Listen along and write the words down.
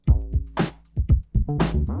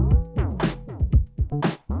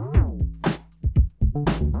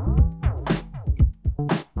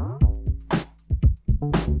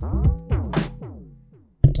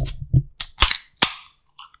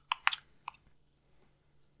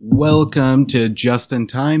Welcome to Just in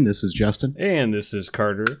Time. This is Justin. And this is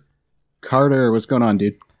Carter. Carter, what's going on,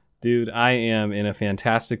 dude? Dude, I am in a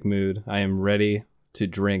fantastic mood. I am ready to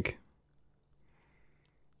drink.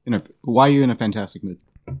 Why are you in a fantastic mood?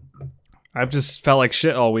 I've just felt like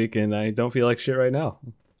shit all week, and I don't feel like shit right now.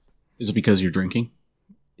 Is it because you're drinking?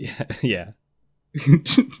 Yeah.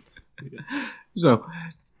 So,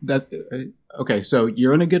 okay, so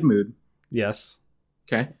you're in a good mood. Yes.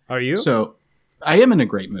 Okay. Are you? So, I am in a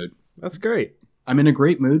great mood. That's great. I'm in a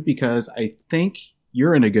great mood because I think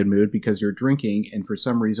you're in a good mood because you're drinking, and for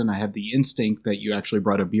some reason I have the instinct that you actually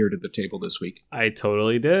brought a beer to the table this week. I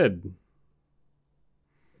totally did.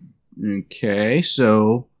 Okay,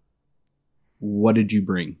 so what did you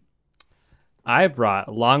bring? I brought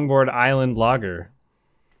Longboard Island Lager.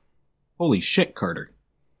 Holy shit, Carter.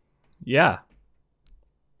 Yeah.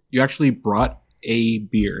 You actually brought a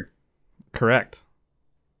beer. Correct.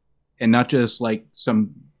 And not just like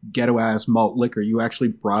some ghetto-ass malt liquor. You actually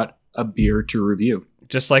brought a beer to review.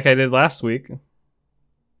 Just like I did last week.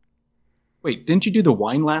 Wait, didn't you do the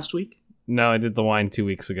wine last week? No, I did the wine 2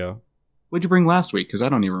 weeks ago. What'd you bring last week? Because I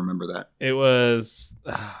don't even remember that. It was...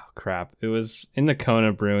 Oh, crap. It was in the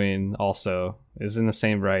Kona Brewing also. It was in the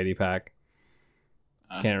same variety pack.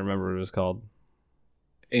 Can't remember what it was called.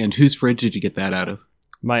 And whose fridge did you get that out of?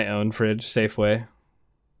 My own fridge, Safeway.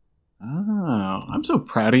 Oh, I'm so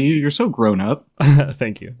proud of you. You're so grown up.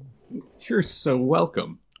 Thank you. You're so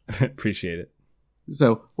welcome. Appreciate it.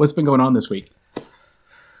 So, what's been going on this week?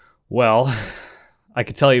 Well, I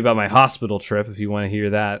could tell you about my hospital trip if you want to hear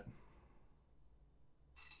that.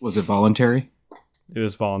 Was it voluntary? It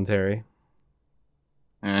was voluntary.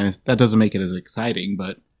 That doesn't make it as exciting,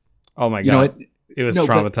 but... Oh my God. You know what? It was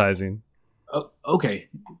traumatizing. Okay.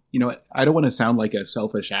 You know what? I don't want to sound like a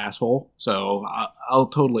selfish asshole, so I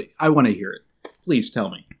want to hear it. Please tell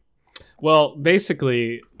me. Well,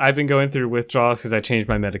 basically, I've been going through withdrawals because I changed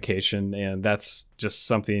my medication, and that's just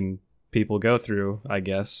something people go through, I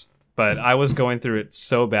guess. But I was going through it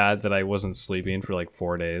so bad that I wasn't sleeping for like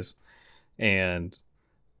 4 days. And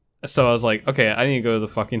so I was like, okay, I need to go to the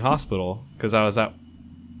fucking hospital because I was at...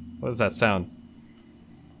 What does that sound?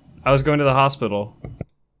 I was going to the hospital.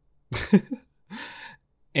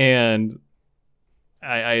 And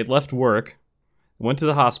I left work, went to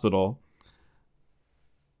the hospital,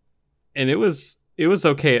 and it was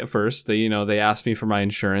okay at first. They asked me for my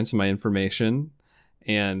insurance and my information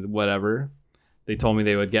and whatever. They told me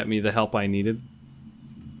they would get me the help I needed.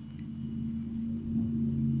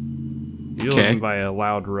 You're living by a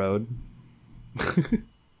loud road.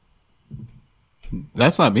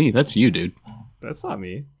 That's not me. That's you, dude. That's not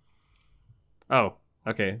me. Oh,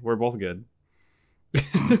 okay. We're both good.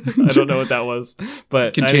 I don't know what that was,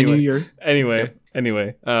 but Continue anyway.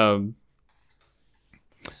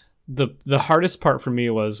 The hardest part for me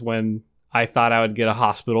was when I thought I would get a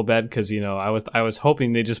hospital bed because I was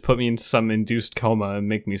hoping they just put me into some induced coma and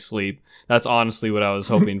make me sleep. That's honestly what I was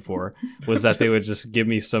hoping for, was that they would just give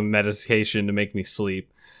me some medication to make me sleep.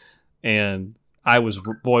 And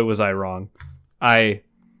boy was I wrong. They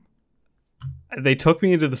took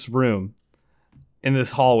me into this room in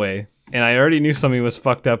this hallway, and I already knew something was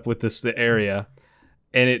fucked up with the area,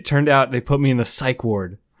 and it turned out they put me in the psych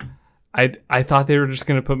ward. I thought they were just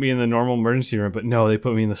going to put me in the normal emergency room, but no, they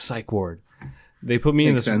put me in the psych ward. They put me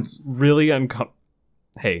in this really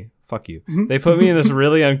Hey, fuck you. They put me in this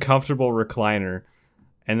really uncomfortable recliner,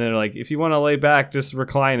 and they're like, if you want to lay back, just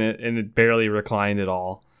recline it, and it barely reclined at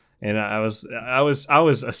all. And I was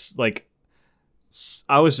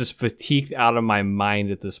just fatigued out of my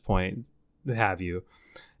mind at this point. Have you?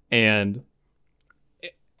 And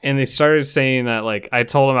they started saying that, like, I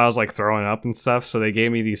told them I was like throwing up and stuff, so they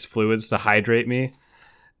gave me these fluids to hydrate me,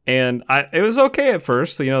 and it was okay at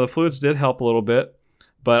first. The fluids did help a little bit,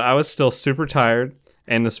 but I was still super tired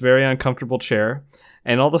and this very uncomfortable chair.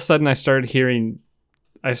 And all of a sudden I started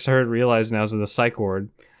realizing I was in the psych ward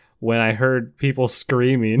when I heard people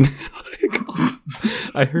screaming.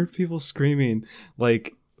 I heard people screaming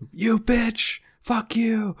like, "You bitch! Fuck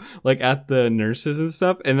you," like at the nurses and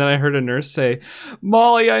stuff. And then I heard a nurse say,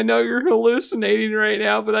 "Molly, I know you're hallucinating right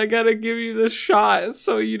now, but I gotta give you the shot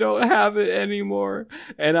so you don't have it anymore."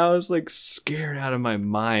 And I was like scared out of my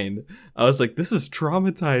mind. I was like, this is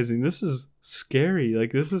traumatizing. This is scary.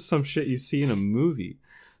 Like, this is some shit you see in a movie.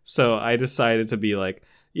 So I decided to be like,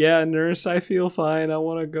 "Yeah, nurse, I feel fine. I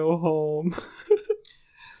want to go home."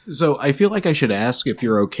 So I feel like I should ask if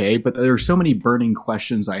you're okay, but there are so many burning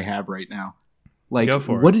questions I have right now. Like, Go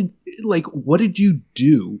for what it. what did you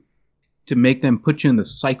do to make them put you in the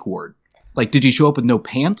psych ward? Like, did you show up with no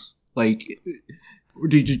pants? Like, or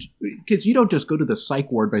did you? Because you don't just go to the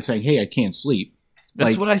psych ward by saying, "Hey, I can't sleep."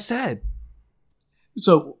 That's Like, what I said.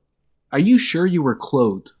 So, are you sure you were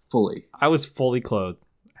clothed fully, I was fully clothed.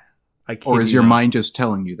 I kid or is you your not. mind just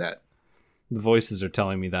telling you that? The voices are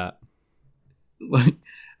telling me that. Like,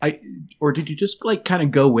 or did you just like kind of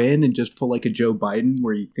go in and just pull like a Joe Biden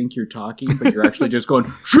where you think you're talking, but you're actually just going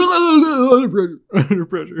Under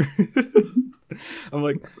pressure. I'm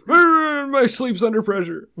like, my sleep's under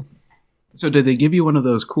pressure. So did they give you one of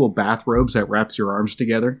those cool bathrobes that wraps your arms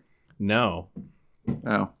together? No.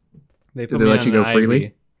 Oh, They did they let you go freely?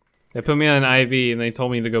 IV. They put me on an IV and they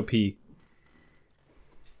told me to go pee.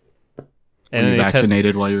 And were you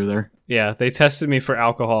vaccinated while you were there? Yeah, they tested me for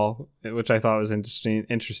alcohol, which I thought was interesting,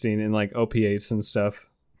 and like opiates and stuff.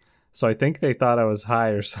 So I think they thought I was high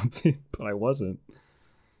or something, but I wasn't.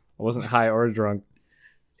 I wasn't high or drunk.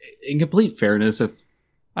 In complete fairness, if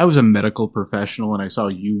I was a medical professional and I saw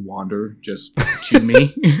you wander just to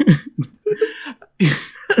me,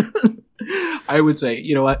 I would say,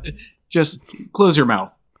 you know what? Just close your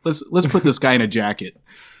mouth. Let's put this guy in a jacket.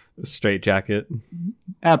 A straight jacket.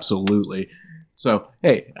 Absolutely. So,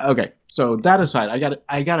 hey, okay. So that aside,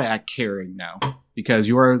 I gotta act caring now because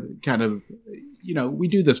you are kind of, we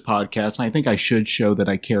do this podcast, and I think I should show that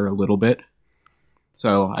I care a little bit.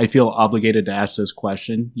 So I feel obligated to ask this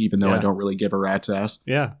question, even though I don't really give a rat's ass.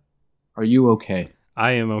 Yeah. Are you okay?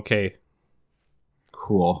 I am okay.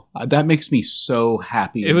 Cool. That makes me so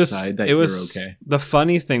happy inside that you're okay. The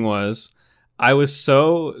funny thing was, I was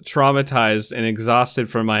so traumatized and exhausted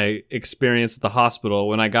from my experience at the hospital.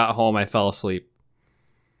 When I got home, I fell asleep.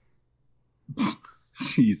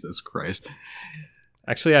 Jesus Christ.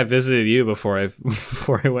 Actually, I visited you before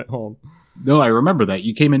I went home. No, I remember that.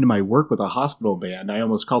 You came into my work with a hospital band. I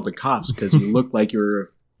almost called the cops because you looked like you were a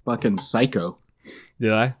fucking psycho.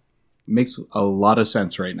 Did I? Makes a lot of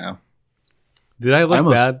sense right now. Did I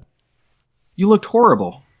look bad? You looked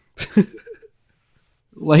horrible.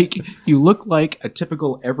 Like, you look like a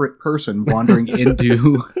typical Everett person wandering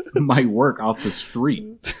into my work off the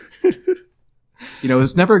street.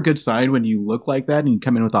 It's never a good sign when you look like that and you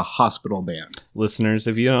come in with a hospital band. Listeners,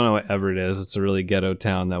 if you don't know what Everett is, it's a really ghetto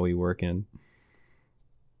town that we work in.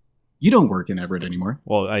 You don't work in Everett anymore.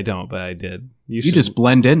 Well, I don't, but I did. You just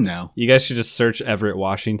blend in now. You guys should just search Everett,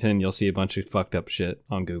 Washington. You'll see a bunch of fucked up shit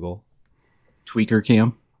on Google. Tweaker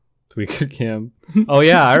Cam. Oh,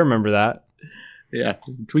 yeah, I remember that. Yeah,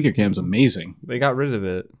 Tweaker Cam's amazing. They got rid of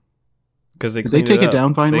it. Because Did they take it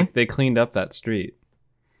down finally? They cleaned up that street.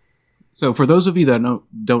 So for those of you that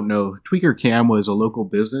don't know, Tweaker Cam was a local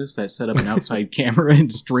business that set up an outside camera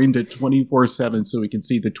and streamed it 24/7 so we can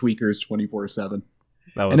see the tweakers 24/7.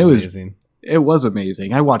 That was amazing. It was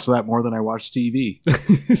amazing. I watched that more than I watched TV.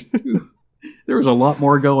 There was a lot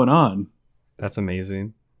more going on. That's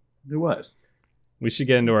amazing. There was. We should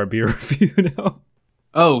get into our beer review now.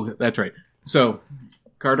 Oh, that's right. So,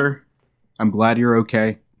 Carter, I'm glad you're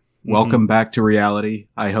okay. Welcome back to reality,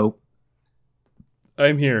 I hope.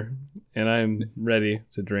 I'm here, and I'm ready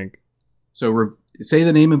to drink. So, say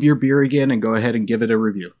the name of your beer again and go ahead and give it a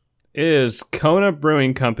review. It is Kona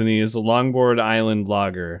Brewing Company is a Longboard Island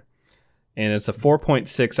lager, and it's a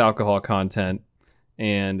 4.6 alcohol content,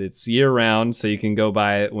 and it's year-round, so you can go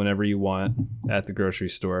buy it whenever you want at the grocery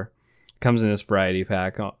store. Comes in this variety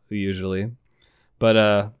pack, usually. But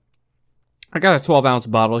I got a 12-ounce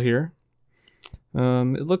bottle here.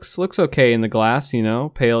 It looks okay in the glass,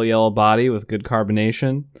 pale yellow body with good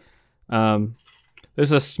carbonation.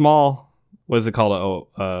 There's a small, what is it called?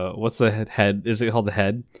 What's the head? Is it called the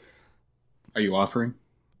head? Are you offering?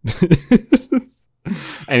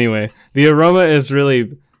 Anyway, the aroma is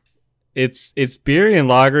really, it's beery and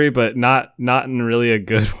lagery, but not in really a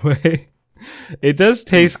good way. It does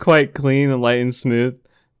taste quite clean and light and smooth,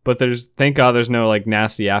 but thank God there's no like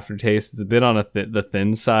nasty aftertaste. It's a bit on the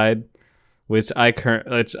thin side, which I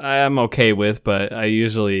am okay with, but I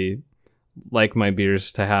usually like my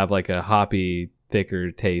beers to have like a hoppy,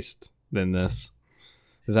 thicker taste than this.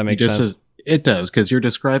 Does that make sense? It does, because you're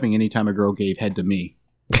describing any time a girl gave head to me.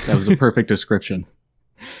 That was a perfect description.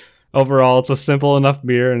 Overall, it's a simple enough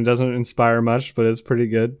beer and doesn't inspire much, but it's pretty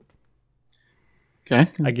good. Okay.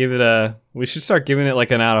 I give it we should start giving it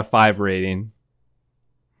like an out of 5 rating.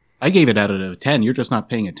 I gave it out of 10. You're just not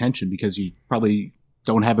paying attention because you probably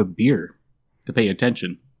don't have a beer to pay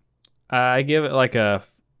attention. I give it like a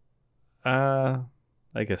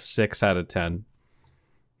 6 out of 10.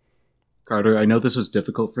 Carter, I know this is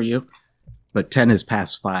difficult for you, but 10 is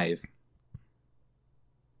past 5.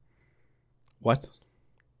 What?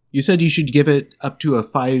 You said you should give it up to a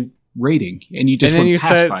 5 rating, and you just and then went you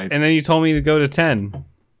past said, 5. and then you told me to go to 10.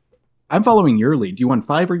 I'm following your lead. Do you want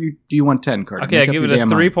 5 or do you want 10, Carter? Okay, I give it a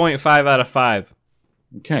 3.5 out of 5.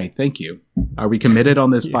 Okay, thank you. Are we committed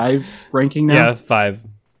on this 5 ranking now? Yeah, 5.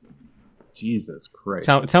 Jesus Christ.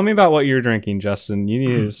 Tell me about what you're drinking, Justin. You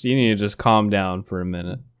need to just calm down for a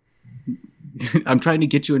minute. I'm trying to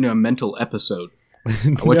get you into a mental episode.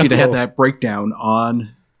 I want you to have that breakdown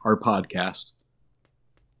on our podcast.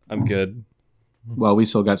 I'm good. Well, we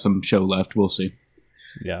still got some show left. We'll see.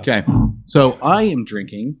 Yeah. Okay. So I am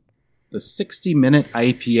drinking the 60-minute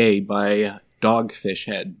IPA by Dogfish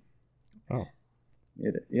Head. Oh.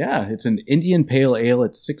 It's an Indian Pale Ale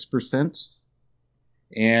at 6%.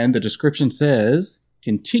 And the description says,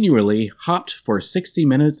 continually hopped for 60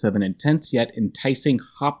 minutes of an intense yet enticing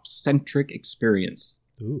hop-centric experience.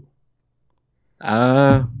 Ooh.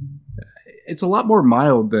 It's a lot more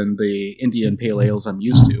mild than the Indian Pale Ales I'm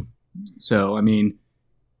used to. So, I mean,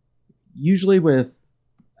 usually with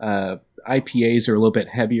IPAs are a little bit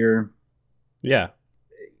heavier. Yeah.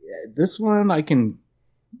 This one, I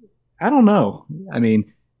don't know. I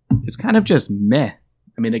mean, it's kind of just meh.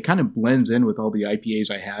 I mean, it kind of blends in with all the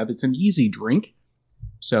IPAs I have. It's an easy drink.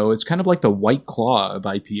 So it's kind of like the White Claw of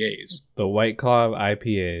IPAs. The White Claw of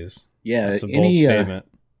IPAs. Yeah. That's a bold statement.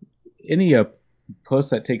 Any puss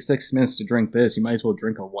that takes 6 minutes to drink this, you might as well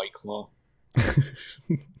drink a White Claw.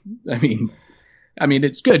 I mean,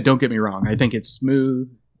 it's good. Don't get me wrong. I think it's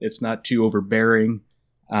smooth. It's not too overbearing.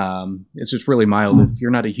 It's just really mild. If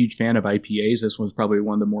you're not a huge fan of IPAs, this one's probably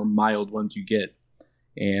one of the more mild ones you get.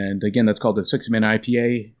 And again, that's called the 60-minute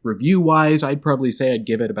IPA. Review-wise, I'd probably say I'd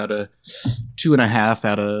give it about a 2.5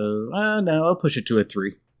 out of... no, I'll push it to a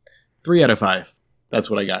 3. 3 out of 5. That's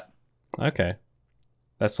what I got. Okay.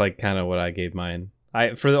 That's like kind of what I gave mine.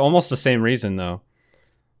 For almost the same reason, though.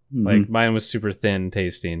 Mm-hmm. Like, mine was super thin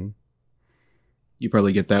tasting. You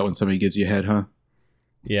probably get that when somebody gives you a head, huh?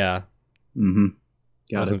 Yeah. Mm-hmm.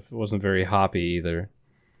 Wasn't very hoppy either.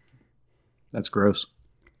 That's gross.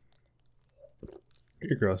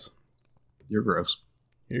 You're gross. You're gross.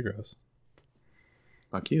 You're gross.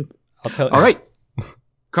 Fuck you. I'll tell you. All right.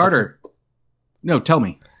 Carter. No, tell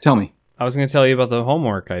me. I was going to tell you about the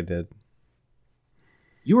homework I did.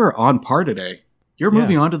 You were on par today. You're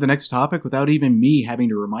moving on to the next topic without even me having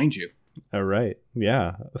to remind you. All right.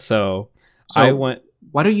 Yeah. So I went.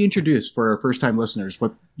 Why don't you introduce for our first-time listeners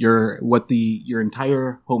what your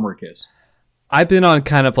entire homework is? I've been on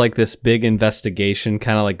kind of like this big investigation,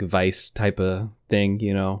 kind of like Vice type of thing,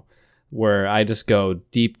 where I just go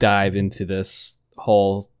deep dive into this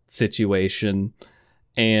whole situation.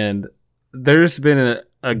 And there's been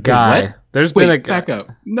a guy. What? There's Wait, been a guy. back up.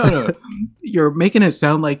 No. You're making it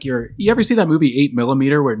sound like you ever see that movie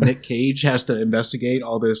 8mm where Nick Cage has to investigate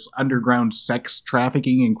all this underground sex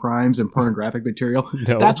trafficking and crimes and pornographic material?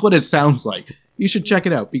 No. That's what it sounds like. You should check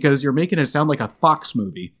it out because you're making it sound like a Fox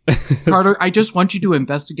movie. Carter, I just want you to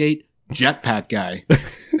investigate Jetpack Guy.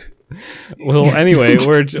 Well, anyway,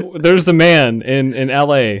 there's a man in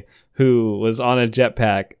LA who was on a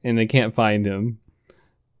jetpack and they can't find him.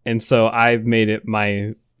 And so I've made it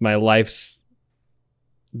my life's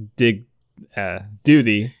duty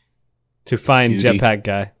to find Jetpack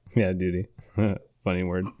Guy. Yeah, duty. Funny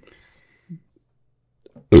word.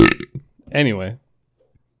 Anyway.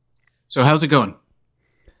 So how's it going?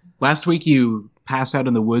 Last week you passed out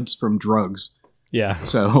in the woods from drugs. Yeah.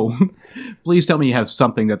 So please tell me you have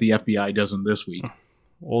something that the FBI doesn't this week.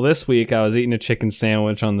 Well, this week I was eating a chicken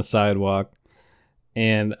sandwich on the sidewalk,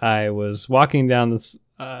 and I was walking down this...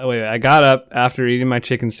 I got up after eating my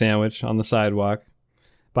chicken sandwich on the sidewalk.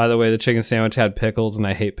 By the way, the chicken sandwich had pickles, and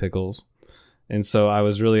I hate pickles. And so I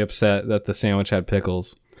was really upset that the sandwich had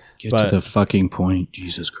pickles. Get to the fucking point,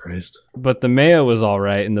 Jesus Christ. But the mayo was all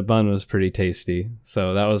right, and the bun was pretty tasty.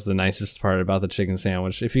 So that was the nicest part about the chicken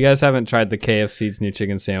sandwich. If you guys haven't tried the KFC's new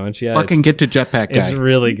chicken sandwich yet, fucking get to Jetpack Guy. It's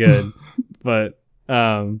really good. But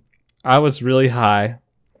I was really high,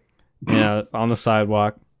 on the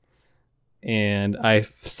sidewalk. And I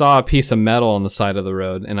saw a piece of metal on the side of the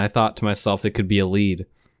road, and I thought to myself it could be a lead.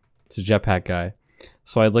 It's a Jetpack Guy.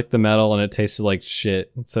 So I licked the metal, and it tasted like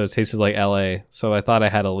shit. So it tasted like LA. So I thought I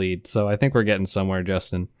had a lead. So I think we're getting somewhere,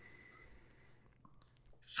 Justin.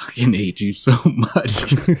 Fucking hate you so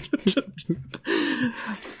much.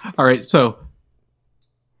 All right, so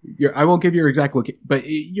I won't give your exact location, but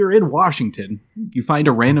you're in Washington. You find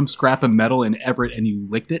a random scrap of metal in Everett, and you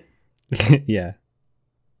licked it? Yeah.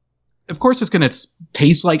 Of course it's going to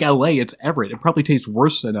taste like LA. It's Everett. It probably tastes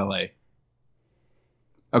worse than LA.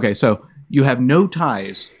 Okay, so you have no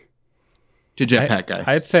ties to Jetpack Guy.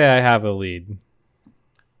 I'd say I have a lead.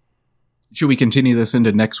 Should we continue this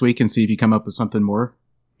into next week and see if you come up with something more?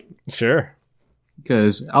 Sure.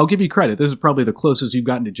 Because I'll give you credit. This is probably the closest you've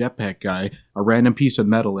gotten to Jetpack Guy, a random piece of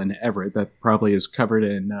metal in Everett that probably is covered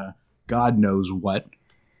in God knows what.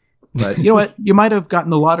 But you know what? You might have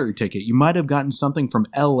gotten the lottery ticket. You might have gotten something from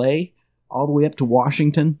L.A. all the way up to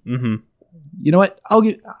Washington. Mm-hmm. You know what?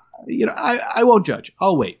 I won't judge.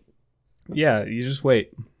 I'll wait. Yeah, you just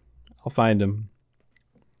wait. I'll find him.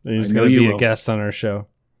 And he's I know going to be you a guest on our show.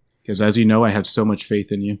 Because as you know, I have so much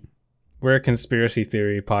faith in you. We're a conspiracy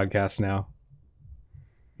theory podcast now.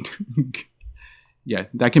 Yeah,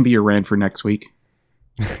 that can be your rant for next week.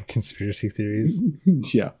 Conspiracy theories.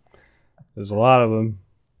 Yeah. There's a lot of them.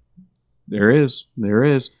 There is.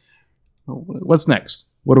 What's next?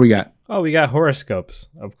 What do we got? Oh, we got horoscopes,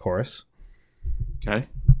 of course. Okay.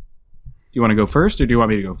 Do you want to go first, or do you want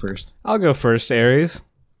me to go first? I'll go first, Aries.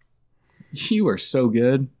 You are so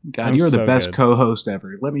good. God, I'm you're the so best good. co-host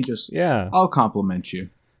ever. Let me just... Yeah. I'll compliment you.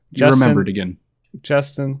 You Justin- remembered again.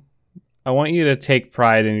 Justin, I want you to take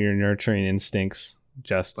pride in your nurturing instincts,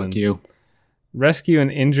 Justin. Fuck you. Rescue an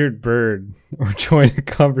injured bird or join a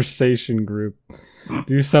conversation group.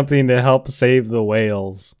 Do something to help save the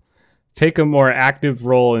whales. Take a more active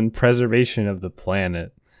role in preservation of the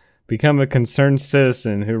planet. Become a concerned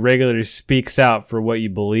citizen who regularly speaks out for what you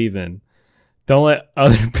believe in. Don't let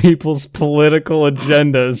other people's political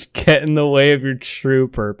agendas get in the way of your true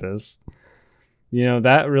purpose. You know,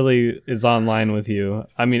 that really is online with you.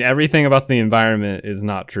 I mean, everything about the environment is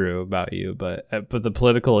not true about you, but the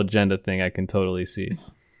political agenda thing I can totally see.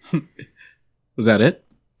 Was that it?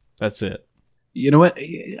 That's it. You know what?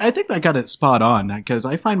 I think I got it spot on, because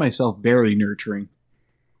I find myself very nurturing.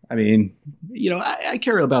 I mean, you know, I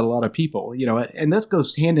care about a lot of people, you know, and this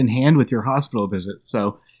goes hand in hand with your hospital visit.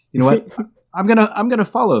 So, you know what? I'm gonna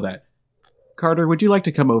follow that. Carter, would you like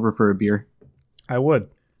to come over for a beer? I would.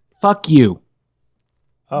 Fuck you.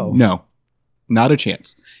 Oh. No, not a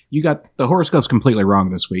chance. You got the horoscopes completely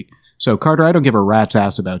wrong this week. So, Carter, I don't give a rat's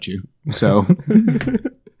ass about you. So,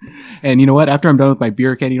 and you know what? After I'm done with my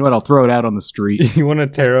beer can, you know what? I'll throw it out on the street. You want a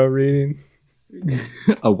tarot reading?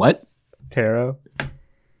 A what? Tarot?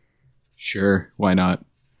 Sure, why not?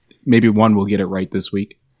 Maybe one will get it right this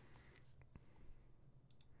week.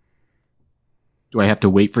 Do I have to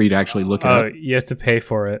wait for you to actually look it up? Oh, you have to pay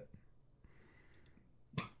for it.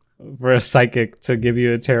 For a psychic to give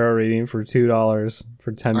you a tarot reading for $2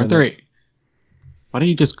 for 10 Aren't minutes. there? Why don't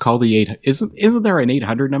you just call the 8? Isn't there an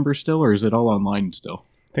 800 number still, or is it all online still?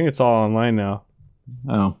 I think it's all online now.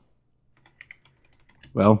 Oh.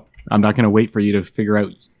 Well, I'm not going to wait for you to figure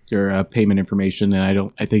out your payment information,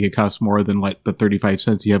 and I think it costs more than like the 35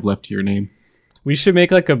 cents you have left to your name. We should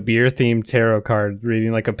make like a beer themed tarot card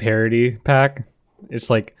reading, like a parody pack.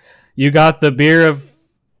 It's like, you got the beer of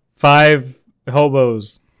 5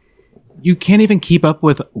 hobos. You can't even keep up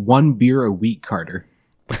with one beer a week, Carter.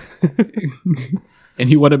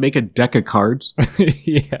 And you want to make a deck of cards?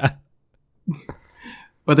 Yeah.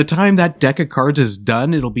 By the time that deck of cards is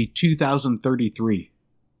done, it'll be 2033.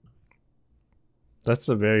 That's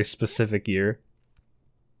a very specific year.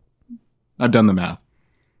 I've done the math.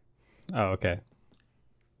 Oh, okay.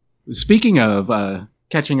 Speaking of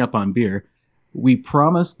catching up on beer, we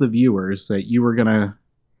promised the viewers that you were going to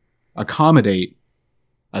accommodate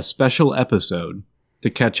a special episode to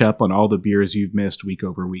catch up on all the beers you've missed week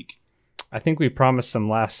over week. I think we promised them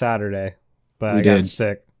last Saturday, but We I got did.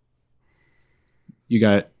 sick. You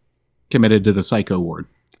got committed to the psycho ward.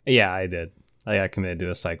 Yeah, I did. I got committed to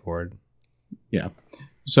a psych ward. Yeah.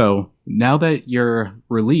 So now that you're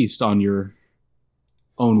released on your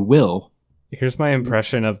own will, Here's my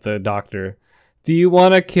impression of the doctor. Do you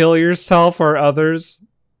want to kill yourself or others?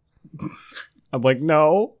 I'm like,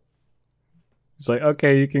 no. It's like,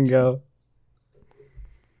 okay, you can go.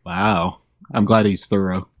 wow, I'm glad he's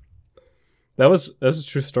thorough. That's a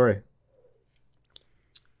true story.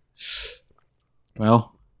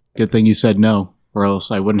 Well, good thing you said no, or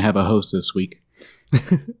else I wouldn't have a host this week.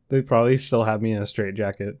 They probably still have me in a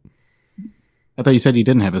straitjacket. I thought you said you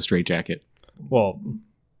didn't have a straitjacket. Well,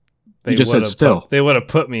 You just said would've still. they would have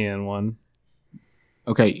put me in one.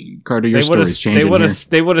 Okay, Carter, your They would've- story's changing here.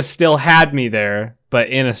 They would have still had me there, but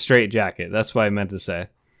in a straitjacket. That's what I meant to say.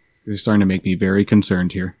 You're starting to make me very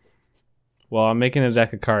concerned here. Well, I'm making a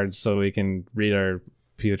deck of cards so we can read our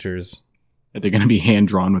futures. Are they going to be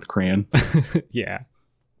hand-drawn with crayon? Yeah.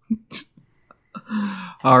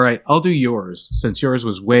 All right, I'll do yours, since yours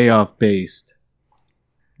was way off based.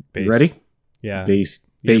 Based. You ready? Yeah. Based.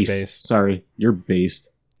 You're Based. based. Sorry, you're based.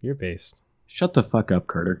 You're based. Shut the fuck up,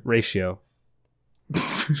 Carter. Ratio.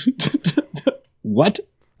 What?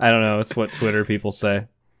 I don't know. It's what Twitter people say.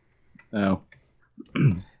 Oh.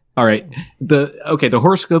 All right. The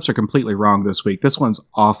horoscopes are completely wrong this week. This one's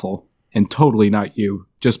awful and totally not you,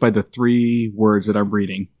 just by the 3 words that I'm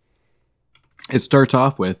reading. It starts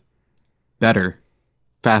off with better,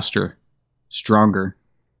 faster, stronger.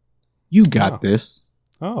 You got this.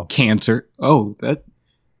 Oh. Cancer. Oh, that.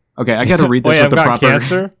 Okay, I got to read this Wait, with the I've got proper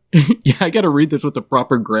cancer? Yeah, I got to read this with the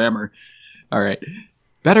proper grammar. All right.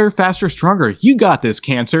 Better, faster, stronger. You got this,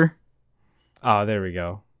 Cancer. Oh, there we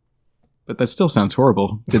go. But that still sounds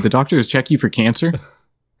horrible. Did the doctors check you for cancer?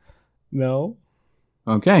 No.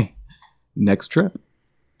 Okay. Next trip.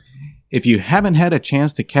 If you haven't had a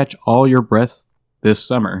chance to catch all your breath this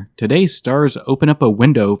summer, today's stars open up a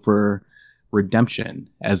window for redemption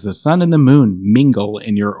as the sun and the moon mingle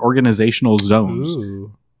in your organizational zones.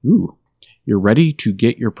 Ooh. You're ready to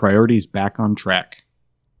get your priorities back on track.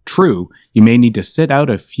 True, you may need to sit out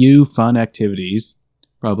a few fun activities,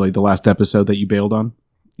 probably the last episode that you bailed on.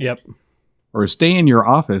 Yep. Or stay in your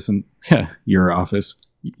office and your office.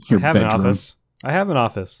 Your I have bedroom. an office. I have an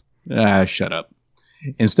office. Shut up.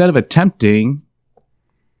 Instead of attempting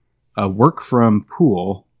a work from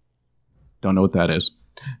pool, don't know what that is.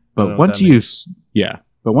 But once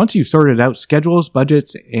you've sorted out schedules,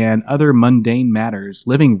 budgets, and other mundane matters,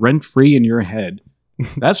 living rent-free in your head,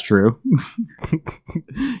 that's true.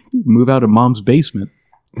 Move out of mom's basement.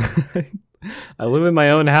 I live in my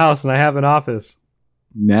own house and I have an office.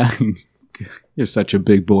 Nah, you're such a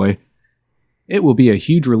big boy. It will be a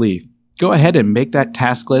huge relief. Go ahead and make that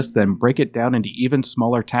task list, then break it down into even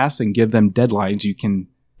smaller tasks and give them deadlines you can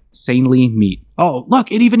sanely meet. Oh,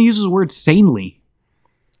 look, it even uses the word sanely.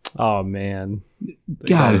 Oh, man.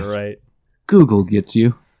 Got it right. Google gets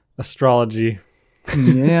you. Astrology.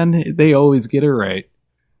 Man, they always get it right.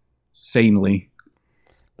 Sanely.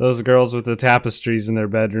 Those girls with the tapestries in their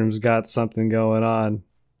bedrooms got something going on.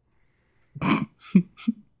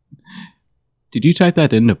 Did you type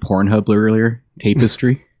that into Pornhub earlier?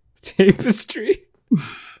 Tapestry? Tapestry?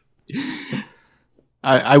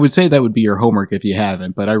 I would say that would be your homework if you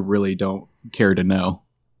haven't, but I really don't care to know.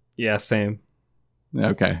 Yeah, same.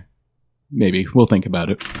 Okay. Maybe. We'll think about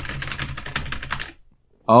it.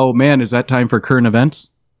 Oh, man, is that time for current events?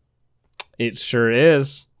 It sure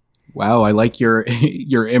is. Wow, I like your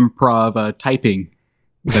improv typing.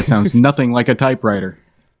 That sounds nothing like a typewriter.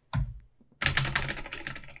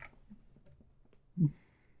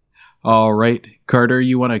 All right, Carter,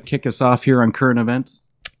 you want to kick us off here on current events?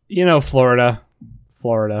 You know, Florida.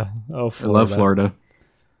 Florida. Oh, Florida. I love Florida.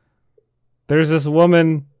 There's this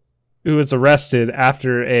woman who was arrested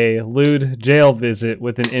after a lewd jail visit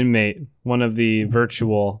with an inmate, one of the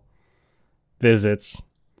virtual visits.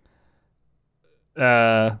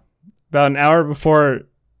 About an hour before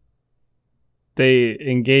they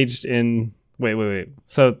engaged in... Wait.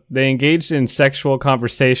 So they engaged in sexual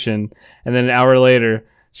conversation, and then an hour later,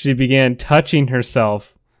 she began touching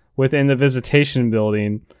herself within the visitation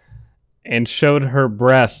building and showed her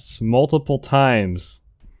breasts multiple times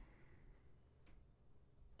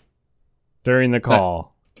during the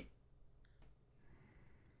call.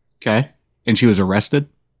 Okay. And she was arrested?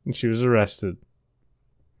 And she was arrested.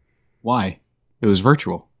 Why? It was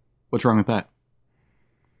virtual. What's wrong with that?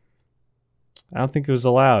 I don't think it was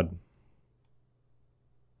allowed.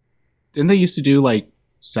 Didn't they used to do, like,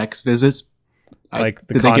 sex visits? Like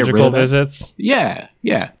the did they get rid conjugal of that? visits? Yeah.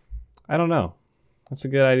 I don't know. That's a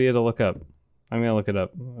good idea to look up. I'm going to look it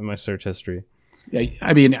up in my search history. Yeah,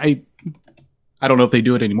 I mean, I don't know if they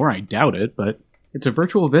do it anymore. I doubt it, but it's a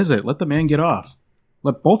virtual visit. Let the man get off.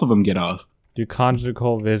 Let both of them get off. Do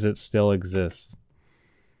conjugal visits still exist?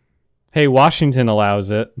 Hey, Washington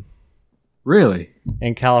allows it. Really?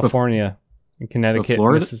 In California, in Connecticut,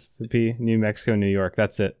 Florida? Mississippi, New Mexico, New York.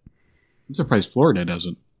 That's it. I'm surprised Florida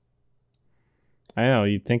doesn't. I know,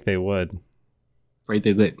 you'd think they would. Afraid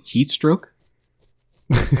they let heat stroke?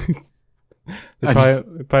 They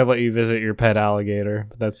probably let you visit your pet alligator,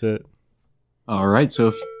 but that's it. All right, so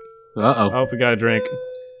if... Uh-oh. Oh, we got a drink.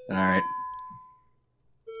 All right.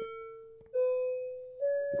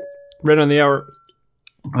 Right on the hour.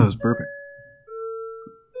 Oh, that was perfect.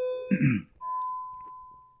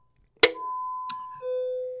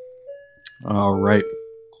 All right.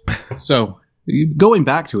 So, going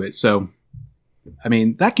back to it, so, I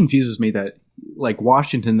mean, that confuses me that, like,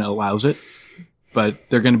 Washington allows it, but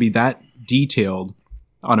they're going to be that detailed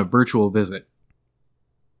on a virtual visit.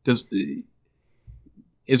 Is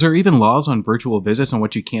there even laws on virtual visits on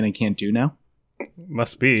what you can and can't do now?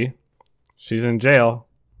 Must be. She's in jail.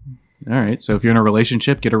 All right. So if you're in a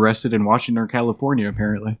relationship, get arrested in Washington or California,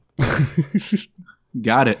 apparently.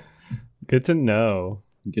 Got it. Good to know.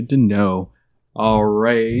 Good to know. All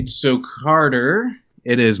right. So, Carter,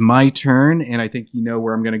 it is my turn, and I think you know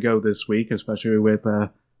where I'm going to go this week, especially with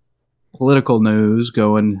political news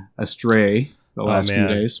going astray the last few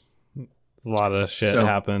days. A lot of shit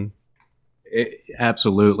happened.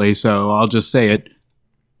 Absolutely. So, I'll just say it.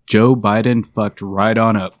 Joe Biden fucked right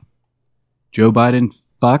on up. Joe Biden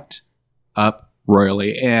fucked up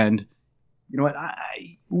royally. And you know what?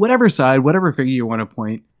 Whatever side, whatever figure you want to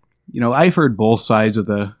point, you know, I've heard both sides of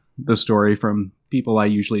the story from people I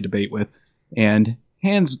usually debate with. And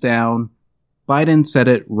hands down, Biden said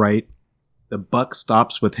it right. The buck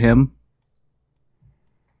stops with him.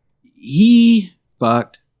 He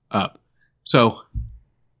fucked up. So,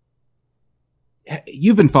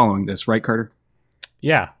 you've been following this, right, Carter?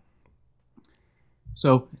 Yeah.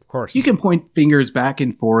 So, of course, you can point fingers back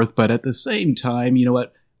and forth, but at the same time, you know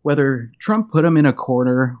what? Whether Trump put him in a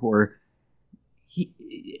corner or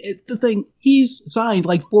he's signed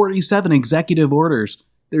like 47 executive orders.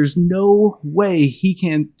 There's no way he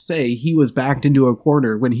can say he was backed into a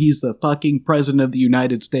corner when he's the fucking president of the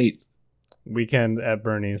United States. Weekend at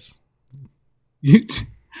Bernie's.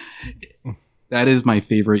 That is my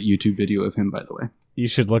favorite YouTube video of him, by the way. You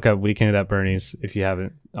should look up Weekend at Bernie's if you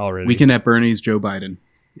haven't already. Weekend at Bernie's, Joe Biden.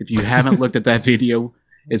 If you haven't looked at that video,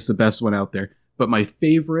 it's the best one out there. But my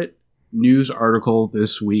favorite news article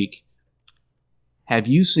this week. Have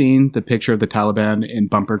you seen the picture of the Taliban in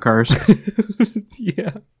bumper cars?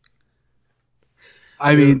 Yeah.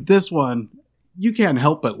 I mean, this one, you can't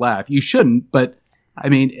help but laugh. You shouldn't, but I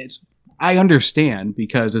mean, I understand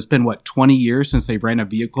because it's been, 20 years since they ran a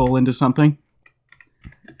vehicle into something?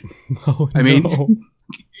 Oh, I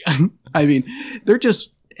mean, they're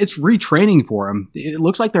just, it's retraining for them. It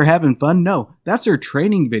looks like they're having fun. No, that's their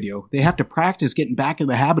training video. They have to practice getting back in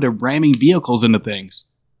the habit of ramming vehicles into things.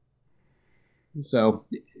 So,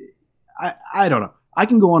 I don't know. I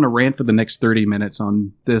can go on a rant for the next 30 minutes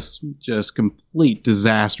on this just complete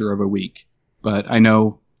disaster of a week. But I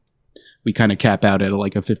know we kind of cap out at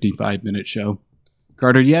like a 55-minute show.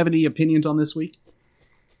 Carter, do you have any opinions on this week?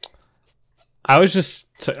 I just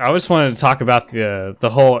wanted to talk about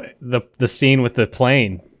the scene with the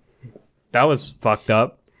plane. That was fucked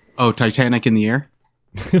up. Oh, Titanic in the air?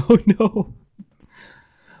 Oh, no.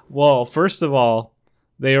 Well, first of all,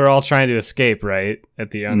 they were all trying to escape, right? On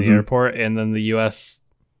the airport, and then the U.S.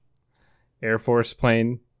 Air Force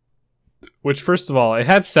plane, which, first of all, it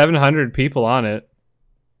had 700 people on it.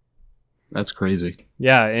 That's crazy.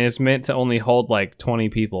 Yeah, and it's meant to only hold like 20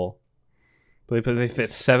 people. But they fit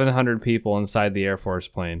 700 people inside the Air Force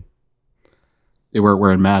plane. They weren't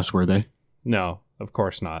wearing masks, were they? No, of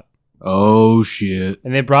course not. Oh, shit.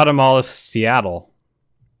 And they brought them all to Seattle.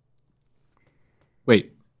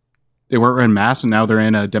 Wait. They weren't wearing masks and now they're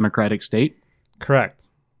in a democratic state? Correct.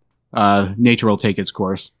 Nature will take its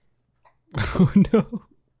course. Oh, no.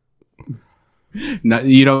 No,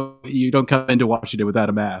 you don't come into Washington without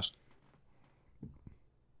a mask.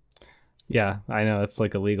 Yeah, I know. It's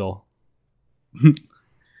like illegal.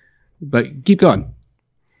 But keep going.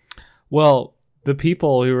 Well, the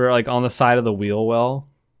people who were like on the side of the wheel well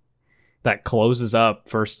that closes up,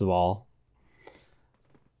 first of all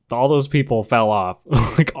those people fell off.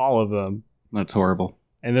 Like all of them. That's horrible.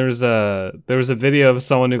 And there was a video of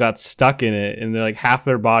someone who got stuck in it and like half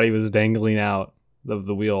their body was dangling out of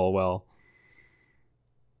the wheel well.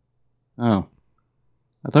 Oh.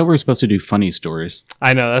 I thought we were supposed to do funny stories.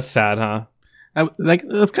 I know, that's sad, huh?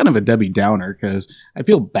 That's kind of a Debbie Downer because I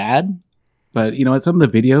feel bad, but at some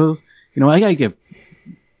of the videos, I gotta give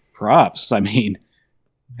props. I mean,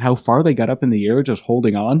 how far they got up in the air just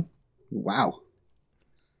holding on. Wow.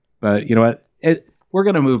 But you know what? We're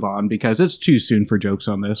gonna move on because it's too soon for jokes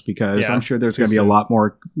on this because I'm sure there's gonna be a lot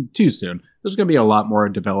more too soon. There's gonna be a lot more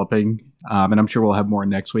developing, and I'm sure we'll have more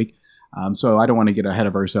next week. So I don't want to get ahead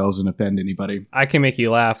of ourselves and offend anybody. I can make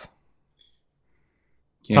you laugh.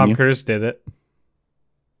 Tom Cruise did it.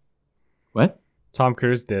 What? Tom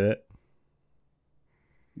Cruise did it.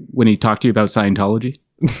 When he talked to you about Scientology?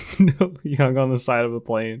 No, he hung on the side of a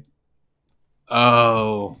plane.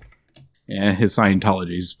 Oh. Yeah, his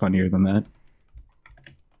Scientology is funnier than that.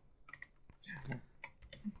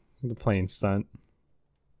 The plane stunt.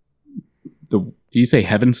 Do you say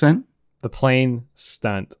heaven sent? The plane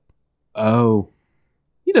stunt. Oh.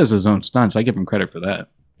 He does his own stunts. I give him credit for that.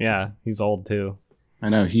 Yeah, he's old too. I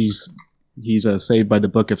know. He's saved by the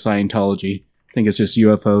book of Scientology. I think it's just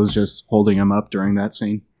UFOs just holding him up during that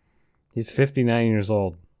scene. He's 59 years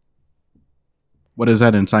old. What is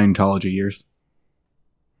that in Scientology years?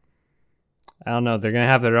 I don't know. They're going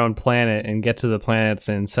to have their own planet and get to the planets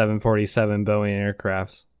in 747 Boeing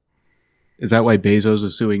aircrafts. Is that why Bezos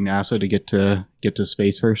is suing NASA to get to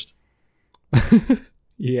space first?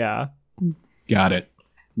 Yeah. Got it.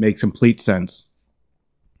 Makes complete sense.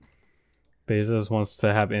 Bezos wants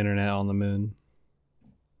to have internet on the moon.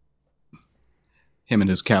 Him and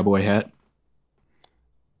his cowboy hat.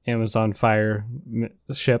 Amazon Fire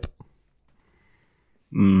ship.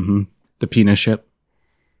 Mm-hmm. The penis ship.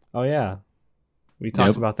 Oh, yeah. We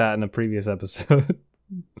talked about that in a previous episode.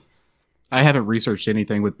 I haven't researched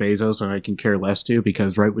anything with Bezos, and I can care less to,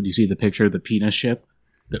 because right when you see the picture of the penis ship,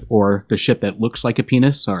 or the ship that looks like a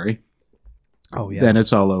penis, Oh, yeah. then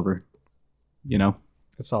it's all over. You know?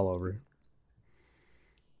 It's all over.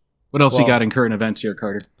 What else you got in current events here,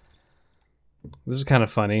 Carter? This is kind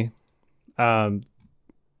of funny.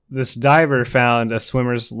 This diver found a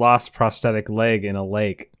swimmer's lost prosthetic leg in a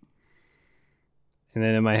lake. And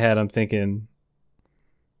then in my head, I'm thinking,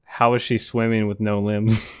 how is she swimming with no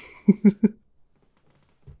limbs?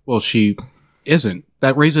 Well, she isn't.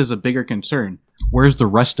 That raises a bigger concern. Where's the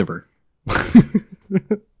rest of her?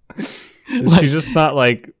 She just not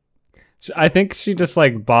like... I think she just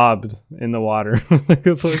like bobbed in the water.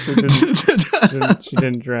 That's why she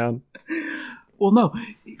didn't drown. Well, no.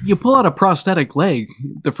 You pull out a prosthetic leg,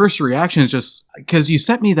 the first reaction is just... Because you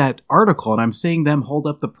sent me that article, and I'm seeing them hold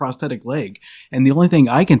up the prosthetic leg. And the only thing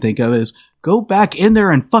I can think of is, go back in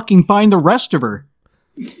there and fucking find the rest of her.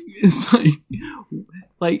 It's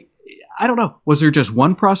like, I don't know. Was there just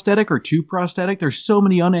one prosthetic or two prosthetic? There's so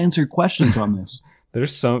many unanswered questions on this.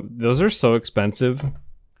 Those are so expensive.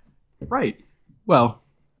 Right. Well,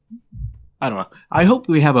 I don't know. I hope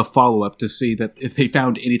we have a follow-up to see that if they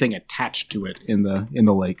found anything attached to it in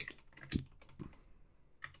the lake.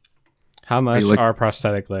 How much are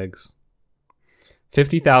prosthetic legs?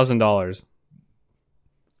 $50,000.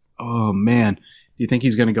 Oh, man. Do you think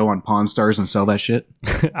he's going to go on Pawn Stars and sell that shit?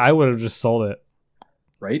 I would have just sold it.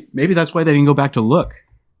 Right? Maybe that's why they didn't go back to look.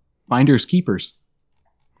 Finders keepers.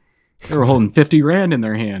 They were holding 50 grand in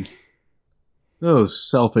their hand. Those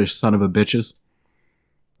selfish son of a bitches.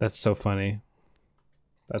 That's so funny.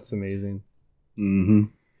 That's amazing. Mm-hmm.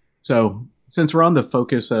 So, since we're on the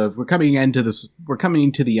focus of we're coming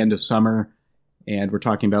to the end of summer, and we're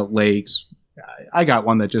talking about lakes, I got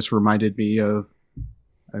one that just reminded me of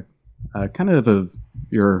kind of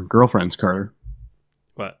your girlfriend's, Carter.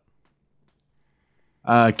 What?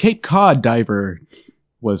 Cape Cod diver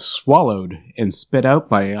was swallowed and spit out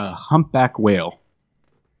by a humpback whale.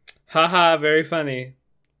 Haha, very funny.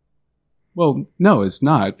 Well, no, it's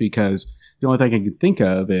not, because the only thing I can think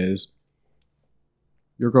of is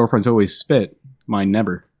your girlfriend's always spit, mine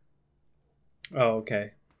never. Oh,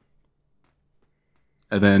 okay.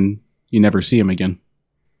 And then you never see him again.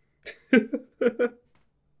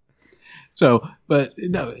 So, but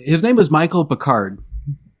no, his name was Michael Picard,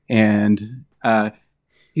 and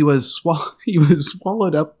he was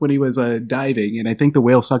swallowed up when he was diving, and I think the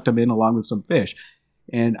whale sucked him in along with some fish.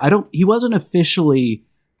 And he wasn't officially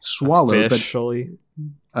swallowed, but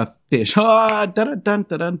a fish. Dun, dun, dun,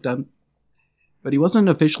 dun, dun. But he wasn't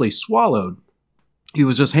officially swallowed. He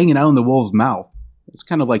was just hanging out in the wolf's mouth. It's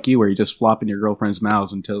kind of like you, where you just flop in your girlfriend's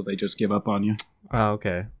mouths until they just give up on you. Oh,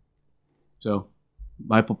 okay. So,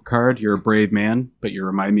 Michael Picard, you're a brave man, but you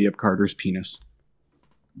remind me of Carter's penis.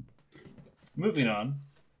 Moving on.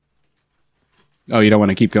 Oh, you don't want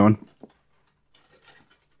to keep going?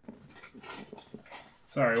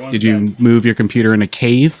 Sorry, Did you move your computer in a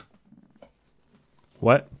cave?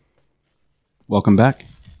 What? Welcome back.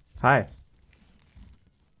 Hi.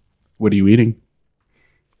 What are you eating?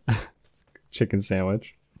 Chicken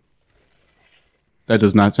sandwich. That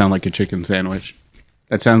does not sound like a chicken sandwich.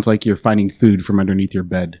 That sounds like you're finding food from underneath your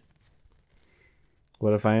bed.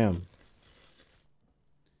 What if I am?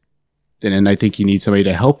 Then I think you need somebody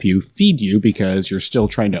to help you feed you because you're still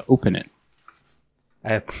trying to open it.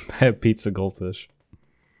 I have pizza goldfish.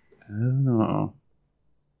 Oh.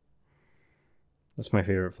 That's my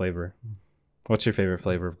favorite flavor. What's your favorite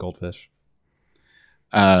flavor of goldfish?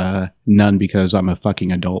 None, because I'm a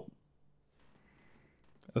fucking adult.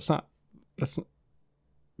 That's not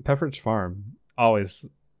Pepperidge Farm always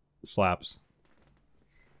slaps.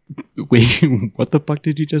 Wait, what the fuck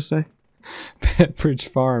did you just say? Pepperidge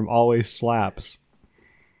Farm always slaps.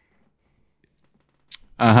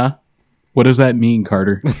 Uh-huh. What does that mean,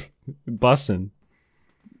 Carter? Bussin'.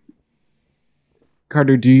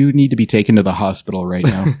 Carter, do you need to be taken to the hospital right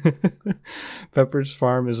now? Pepperidge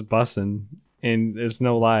Farm is bussin', and it's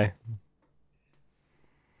no lie.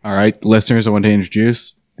 All right, listeners, I want to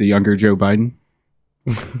introduce the younger Joe Biden.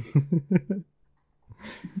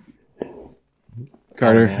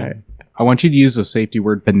 Carter, I want you to use the safety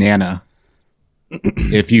word banana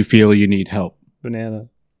if you feel you need help. Banana.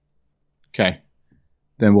 Okay.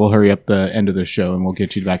 then we'll hurry up the end of the show and we'll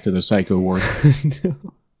get you back to the Psycho Ward.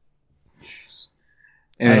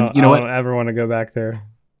 And you know what? I don't ever want to go back there.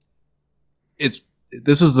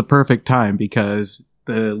 This is the perfect time because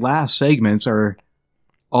the last segments are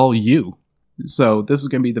all you. So this is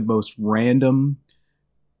going to be the most random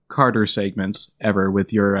Carter segments ever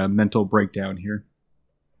with your mental breakdown here.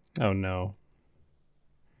 Oh, no.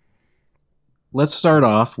 Let's start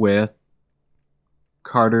off with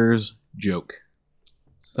Carter's joke.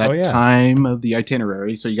 It's that time of the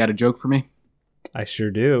itinerary. So you got a joke for me? I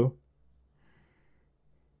sure do.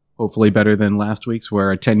 Hopefully better than last week's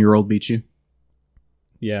where a 10-year-old beat you.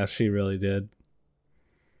 Yeah, she really did.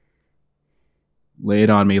 Lay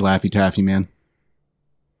it on me, Laffy Taffy, man.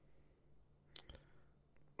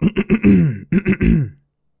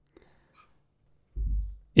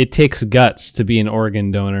 It takes guts to be an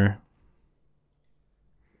organ donor.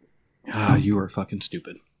 Ah, you are fucking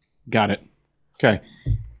stupid. Got it. Okay.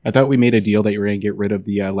 I thought we made a deal that you were going to get rid of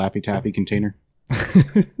the Laffy Taffy container.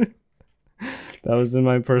 That was in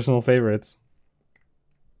my personal favorites.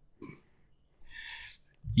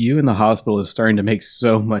 You in the hospital is starting to make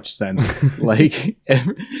so much sense. Like,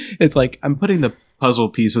 it's like I'm putting the puzzle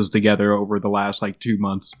pieces together over the last 2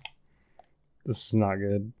 months. This is not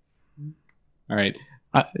good. All right.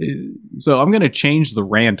 So I'm going to change the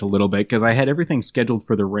rant a little bit because I had everything scheduled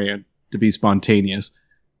for the rant to be spontaneous.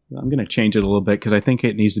 I'm going to change it a little bit because I think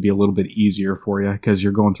it needs to be a little bit easier for you because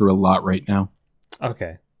you're going through a lot right now.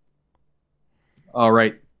 Okay. All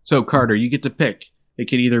right. So, Carter, you get to pick. It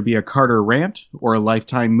could either be a Carter rant or a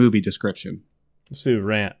Lifetime movie description. Let's do a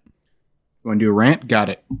rant. You want to do a rant? Got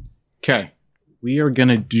it. Okay. We are going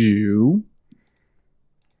to do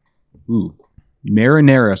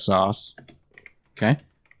marinara sauce. Okay.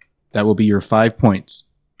 That will be your 5 points.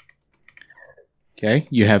 Okay.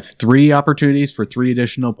 You have 3 opportunities for 3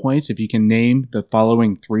 additional points if you can name the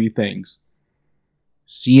following 3 things.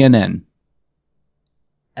 CNN,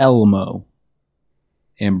 Elmo,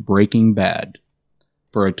 and Breaking Bad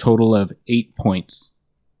for a total of 8 points.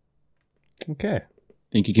 Okay.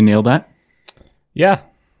 Think you can nail that? Yeah.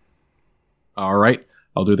 All right.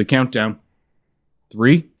 I'll do the countdown.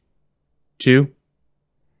 3, 2,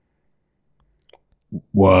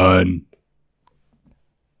 1.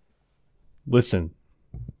 Listen,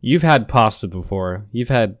 you've had pasta before. You've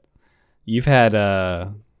had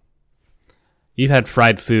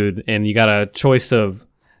fried food, and you got a choice of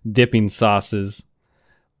dipping sauces.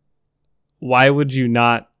 Why would you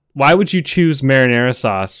choose marinara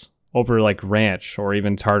sauce over ranch or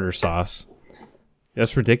even tartar sauce?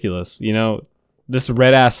 That's ridiculous. This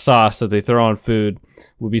red ass sauce that they throw on food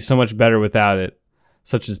would be so much better without it,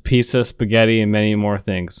 such as pizza, spaghetti, and many more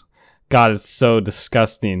things. God, it's so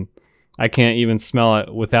disgusting. I can't even smell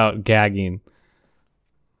it without gagging.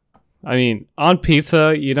 I mean, on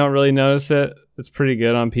pizza, you don't really notice it. It's pretty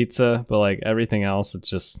good on pizza, but everything else, it's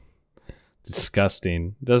just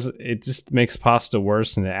disgusting. It just makes pasta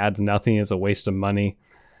worse, and it adds nothing. It's a waste of money.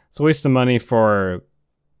 It's a waste of money for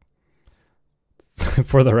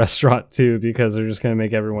the restaurant too, because they're just gonna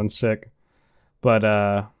make everyone sick. But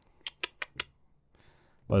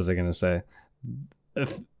what was I gonna say?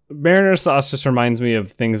 Marinara sauce just reminds me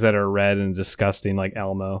of things that are red and disgusting, like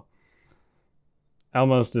Elmo.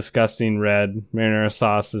 Elmo's disgusting red. Marinara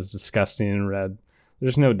sauce is disgusting and red.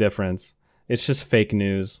 There's no difference. It's just fake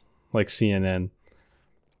news, like CNN.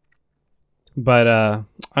 But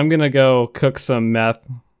I'm going to go cook some meth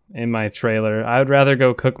in my trailer. I would rather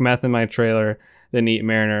go cook meth in my trailer than eat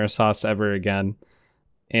marinara sauce ever again.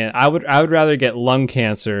 And I would rather get lung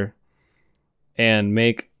cancer and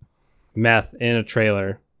make meth in a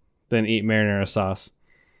trailer than eat marinara sauce.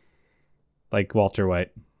 Like Walter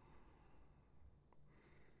White.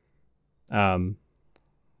 I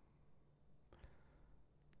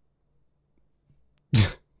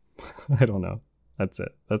don't know. That's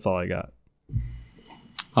it. That's all I got.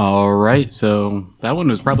 All right. So that one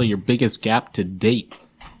was probably your biggest gap to date.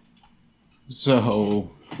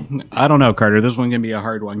 So I don't know, Carter. This one's going to be a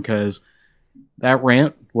hard one because that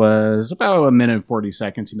rant was about 1 minute and 40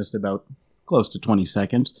 seconds. You missed about close to 20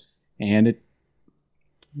 seconds. And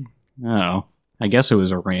I guess it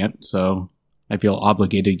was a rant. So I feel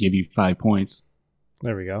obligated to give you 5 points.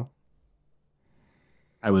 There we go.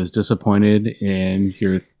 I was disappointed in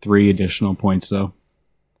your 3 additional points, though.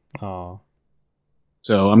 Oh.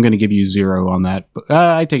 So I'm going to give you 0 on that. But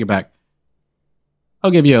I take it back.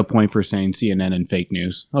 I'll give you a point for saying CNN and fake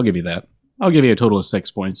news. I'll give you that. I'll give you a total of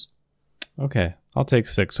 6 points. Okay. I'll take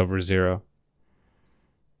 6 over 0.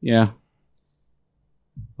 Yeah.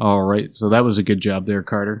 All right. So that was a good job there,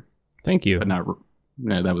 Carter. Thank you. But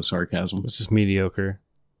no, that was sarcasm. This is mediocre.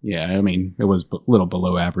 Yeah, I mean, it was a little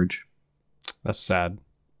below average. That's sad.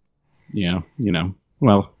 Yeah,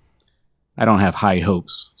 well, I don't have high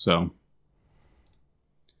hopes, so.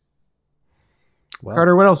 Well,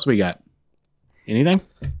 Carter, what else we got? Anything?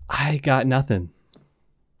 I got nothing.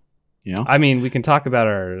 Yeah. I mean, we can talk about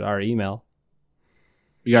our email.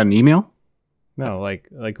 We got an email? No, like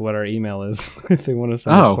what our email is if they want to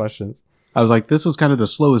send us questions. I was like, this is kind of the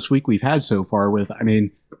slowest week we've had so far with, I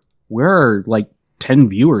mean, where are like 10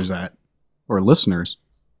 viewers at? Or listeners?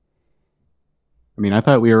 I mean, I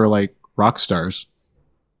thought we were like rock stars.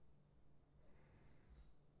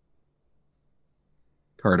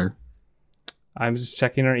 Carter. I'm just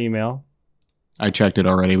checking our email. I checked it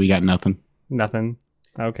already. We got nothing. Nothing.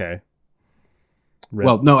 Okay. Rip.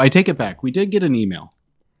 Well, no, I take it back. We did get an email.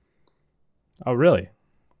 Oh, really?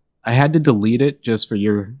 I had to delete it just for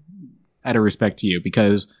out of respect to you,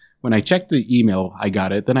 because when I checked the email, I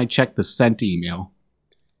got it. Then I checked the sent email,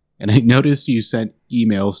 and I noticed you sent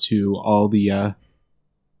emails to all the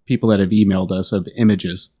people that have emailed us of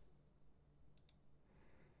images.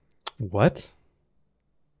 What?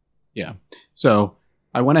 Yeah. So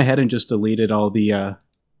I went ahead and just deleted all the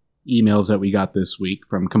emails that we got this week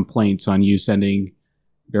from complaints on you sending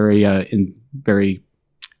very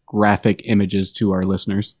graphic images to our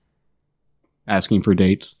listeners, asking for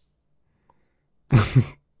dates.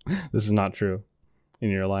 This is not true.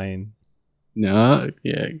 And you're lying. No,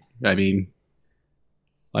 yeah. I mean,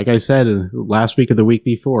 like I said last week or the week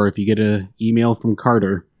before, if you get an email from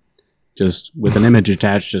Carter, just with an image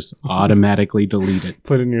attached, just automatically delete it.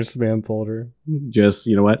 Put it in your spam folder. Just,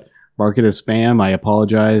 you know what? Mark it as spam. I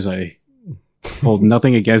apologize. I hold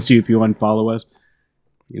nothing against you if you unfollow us.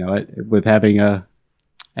 You know, with having an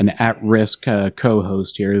at-risk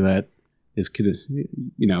co-host here that is,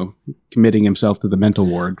 committing himself to the mental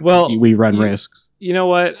ward. Well, we run risks. You know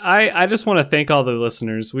what? I just want to thank all the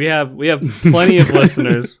listeners. We have plenty of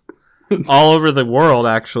listeners all over the world,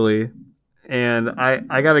 actually. And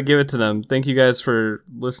I got to give it to them. Thank you guys for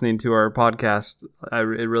listening to our podcast.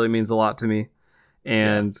 It really means a lot to me.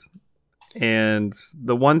 And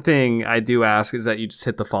the one thing I do ask is that you just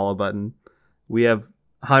hit the follow button. We have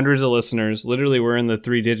hundreds of listeners. Literally, we're in the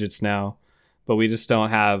 3 digits now, but we just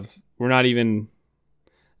don't have. We're not even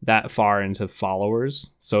that far into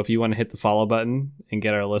followers. So if you want to hit the follow button and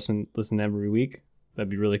get our listen every week, that'd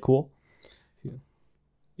be really cool.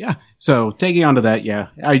 Yeah. So taking on to that, yeah,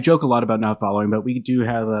 I joke a lot about not following, but we do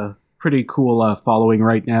have a pretty cool following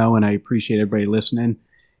right now, and I appreciate everybody listening,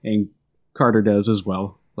 and Carter does as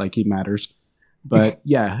well, like he matters. But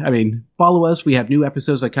yeah, I mean, follow us. We have new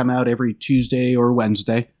episodes that come out every Tuesday or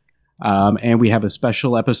Wednesday, and we have a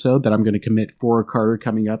special episode that I'm going to commit for Carter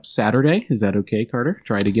coming up Saturday. Is that okay, Carter?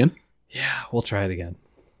 Try it again. Yeah, we'll try it again.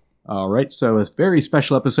 All right. So a very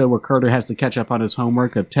special episode where Carter has to catch up on his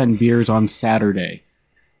homework of 10 beers on Saturday.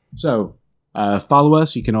 So, follow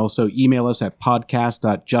us. You can also email us at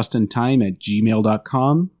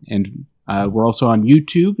podcast.justintime@gmail.com. And we're also on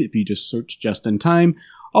YouTube if you just search Just in Time.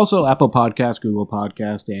 Also, Apple Podcasts, Google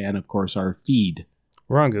Podcasts, and, of course, our feed.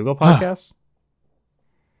 We're on Google Podcasts?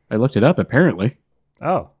 I looked it up, apparently.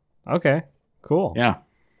 Oh, okay. Cool. Yeah.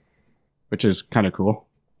 Which is kind of cool.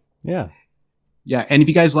 Yeah. Yeah, and if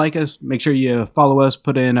you guys like us, make sure you follow us,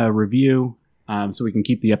 put in a review so we can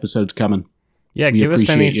keep the episodes coming. Yeah, give us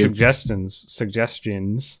any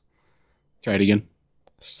suggestions. Try it again.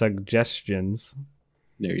 Suggestions.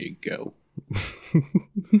 There you go.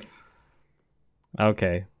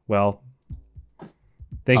 Okay. Well,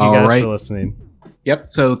 thank you guys for listening. Yep.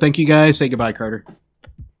 So thank you guys. Say goodbye, Carter.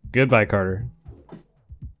 Goodbye, Carter.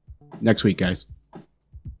 Next week, guys.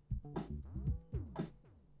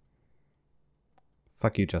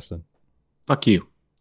 Fuck you, Justin. Fuck you.